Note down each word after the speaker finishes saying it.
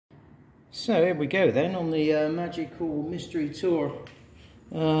So here we go then on the magical mystery tour.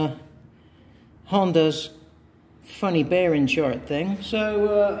 Honda's funny bearing chart thing.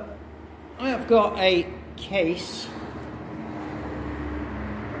 So I have got a case,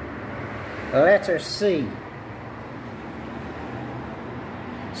 letter C.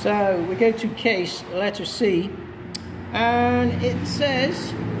 So we go to case letter C, and it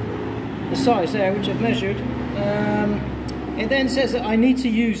says the size there, which I've measured. It then says that I need to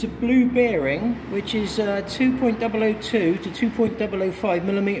use a blue bearing, which is 2.002 to 2.005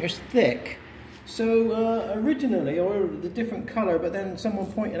 millimeters thick. So originally I ordered a different colour, but then someone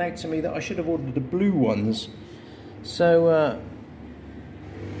pointed out to me that I should have ordered the blue ones. So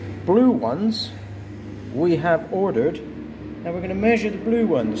blue ones we have ordered. Now we're going to measure the blue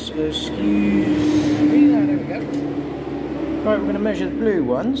ones. Excuse me. There we go. Right, we're going to measure the blue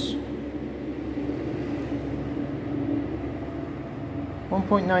ones.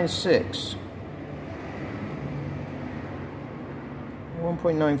 1.96,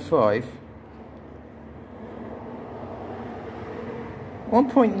 1.95,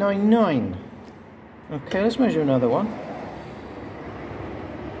 1.99. Okay, let's measure another one.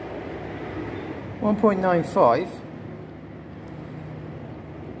 1.95,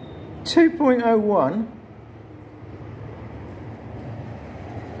 2.01,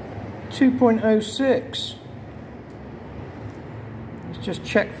 2.06. Just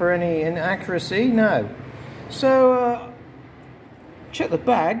check for any inaccuracy. No. So check the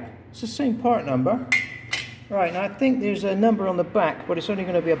bag. It's the same part number. Right, now I think there's a number on the back, but it's only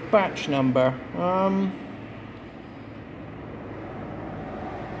going to be a batch number.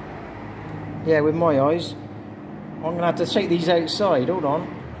 Yeah, with my eyes, I'm going to have to take these outside. Hold on.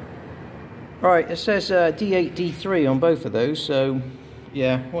 Right, it says D8, D3 on both of those, so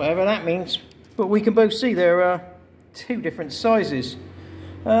yeah, whatever that means. But we can both see there are two different sizes.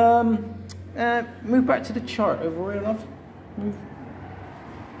 Move back to the chart over here, love. Move.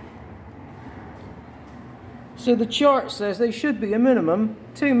 So the chart says they should be a minimum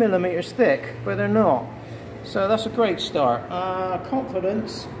 2 millimeters thick, but they're not. So that's a great start.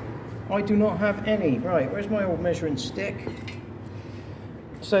 Confidence, I do not have any. Right, where's my old measuring stick?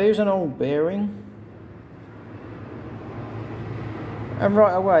 So here's an old bearing. And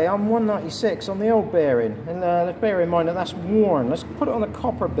right away, I'm 196 on the old bearing, and let's bear in mind that that's worn. Let's put it on the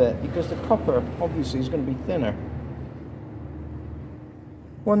copper bit, because the copper obviously is going to be thinner.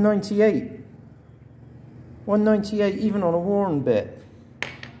 198. 198 even on a worn bit.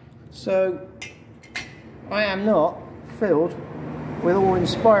 So I am not filled with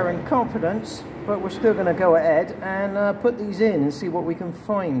awe-inspiring confidence, but we're still going to go ahead and put these in and see what we can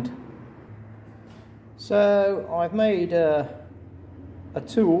find. So I've made a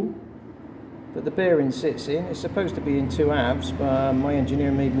tool that the bearing sits in. It's supposed to be in 2 halves, but my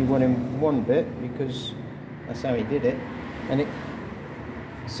engineer made me one in 1 bit because that's how he did it. And it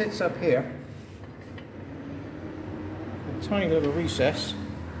sits up here, a tiny little recess,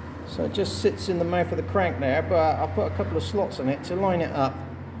 so it just sits in the mouth of the crank there, but I've put a couple of slots on it to line it up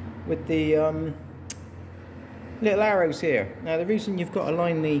with the little arrows here. Now the reason you've got to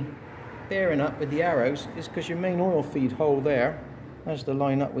line the bearing up with the arrows is because your main oil feed hole there has to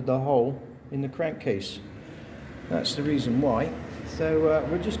line up with the hole in the crankcase. That's the reason why. So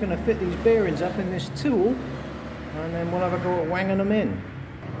we're just going to fit these bearings up in this tool, and then we'll have a go at wanging them in.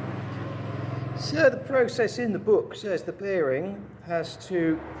 So the process in the book says the bearing has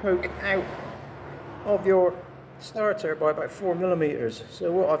to poke out of your starter by about 4 millimeters.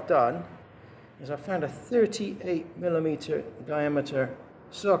 So what I've done is I found a 38 millimeter diameter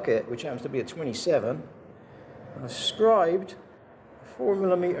socket, which happens to be a 27. I've scribed 4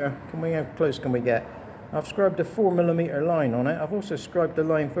 millimeter, how close can we get? I've scribed a 4 millimeter line on it. I've also scribed the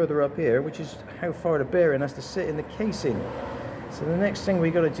line further up here, which is how far the bearing has to sit in the casing. So the next thing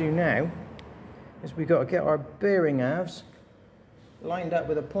we've got to do now is we've got to get our bearing halves lined up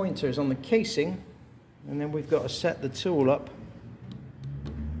with the pointers on the casing, and then we've got to set the tool up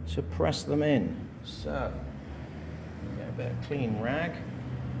to press them in. So get a bit of clean rag.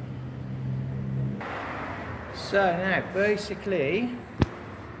 So now basically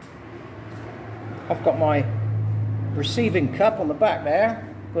I've got my receiving cup on the back there,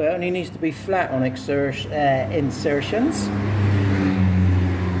 but it only needs to be flat on insertions.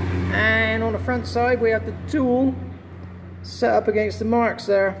 And on the front side we have the tool set up against the marks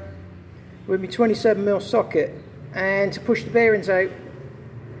there with my 27mm socket, and to push the bearings out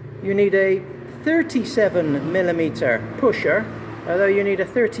you need a 37mm pusher, although you need a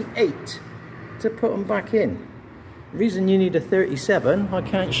 38 to put them back in. The reason you need a 37 I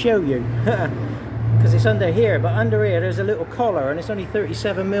can't show you because it's under here, but under here there's a little collar and it's only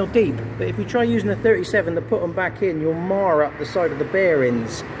 37mm deep. But if you try using a 37 to put them back in, you'll mar up the side of the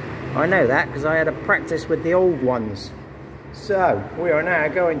bearings. I know that because I had a practice with the old ones. So we are now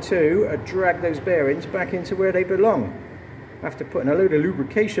going to drag those bearings back into where they belong. After putting a load of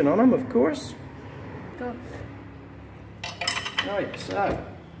lubrication on them, of course. Right, so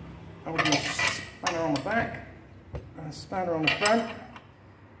I'm going to spanner on the back and a spanner on the front.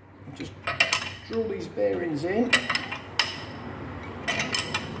 And just drill these bearings in.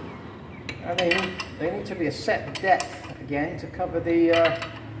 And they need to be a set depth again to cover the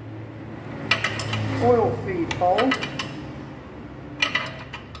oil feed hole.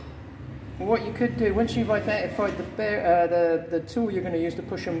 What you could do, once you've identified the tool you're going to use to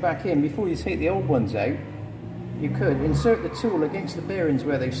push them back in, before you take the old ones out, you could insert the tool against the bearings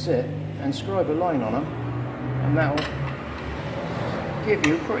where they sit and scribe a line on them, and that will give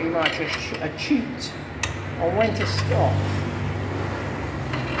you pretty much a cheat on when to stop.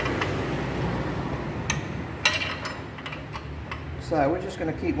 So we're just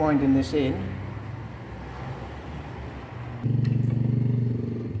going to keep winding this in.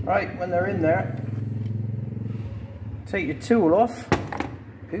 Right, when they're in there, take your tool off.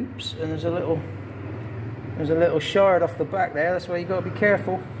 Oops, and there's a little shard off the back there. That's why you got to be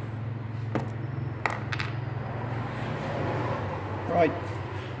careful. Right,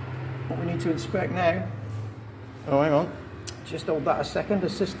 what we need to inspect now. Oh, hang on. Just hold that a second,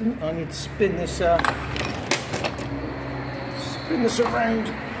 assistant. I need to spin this around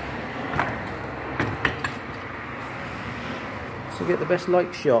to get the best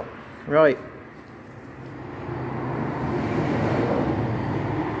light shot. Right.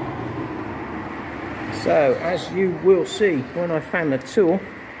 So, as you will see when I found the tool,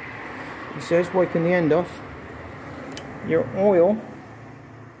 it says wiping the end off. Your oil,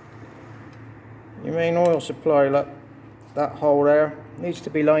 your main oil supply, look, that hole there needs to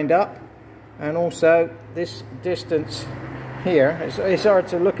be lined up, and also this distance here. It's hard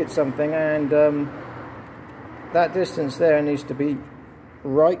to look at something, and that distance there needs to be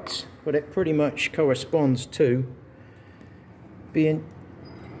right, but it pretty much corresponds to being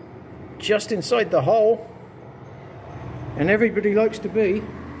just inside the hole, and everybody likes to be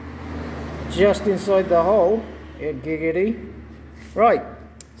just inside the hole. Giggity. Right,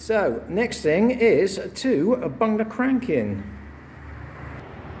 so next thing is to bung the crank in.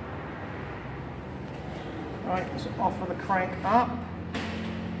 Right, so offer the crank up.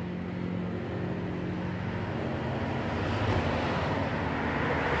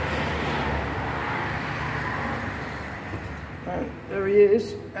 And there he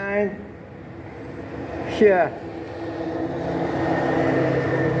is, and yeah,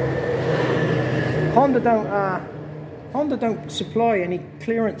 Honda don't supply any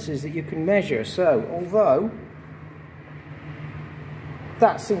clearances that you can measure, so although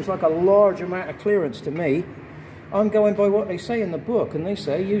that seems like a large amount of clearance to me, I'm going by what they say in the book, and they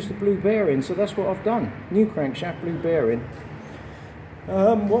say use the blue bearing, so that's what I've done. New crankshaft, blue bearing.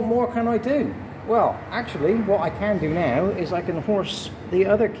 What more can I do? Well, actually, what I can do now is I can horse the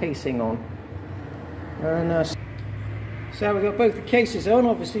other casing on. And so we've got both the cases on.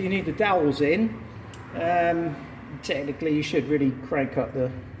 Obviously you need the dowels in. Technically you should really crank up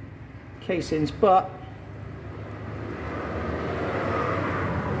the casings, but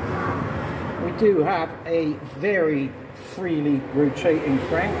we do have a very freely rotating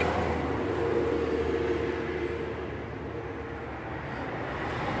crank.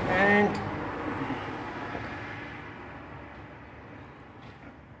 And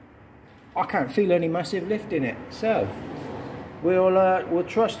I can't feel any massive lift in it, so we'll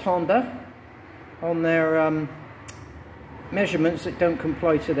trust Honda on their measurements that don't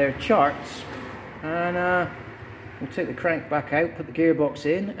comply to their charts, and we'll take the crank back out, put the gearbox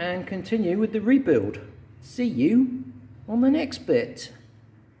in, and continue with the rebuild. See you on the next bit.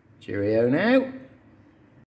 Cheerio now.